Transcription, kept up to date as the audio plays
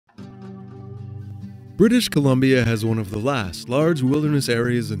British Columbia has one of the last large wilderness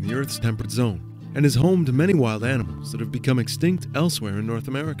areas in the Earth's temperate zone and is home to many wild animals that have become extinct elsewhere in North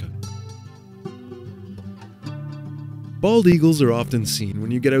America. Bald eagles are often seen when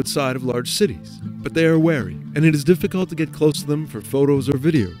you get outside of large cities, but they are wary, and it is difficult to get close to them for photos or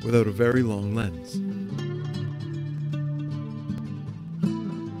video without a very long lens.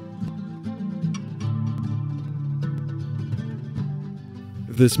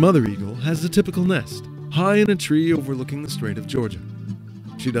 This mother eagle has a typical nest, high in a tree overlooking the Strait of Georgia.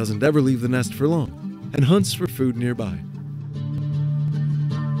 She doesn't ever leave the nest for long, and hunts for food nearby.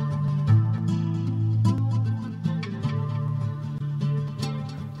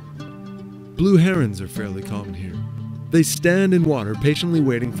 Blue herons are fairly common here. They stand in water patiently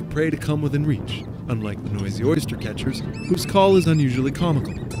waiting for prey to come within reach, unlike the noisy oyster catchers, whose call is unusually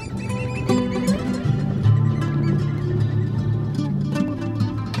comical.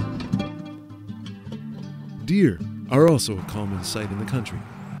 Deer are also a common sight in the country,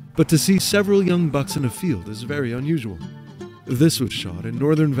 but to see several young bucks in a field is very unusual. This was shot in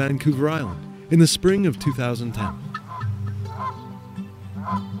northern Vancouver Island in the spring of 2010.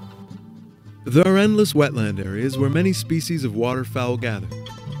 There are endless wetland areas where many species of waterfowl gather.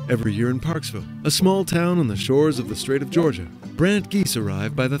 Every year in Parksville, a small town on the shores of the Strait of Georgia, brant geese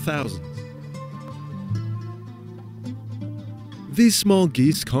arrive by the thousands. These small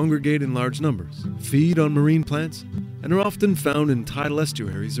geese congregate in large numbers, feed on marine plants, and are often found in tidal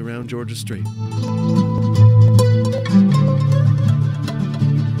estuaries around Georgia Strait.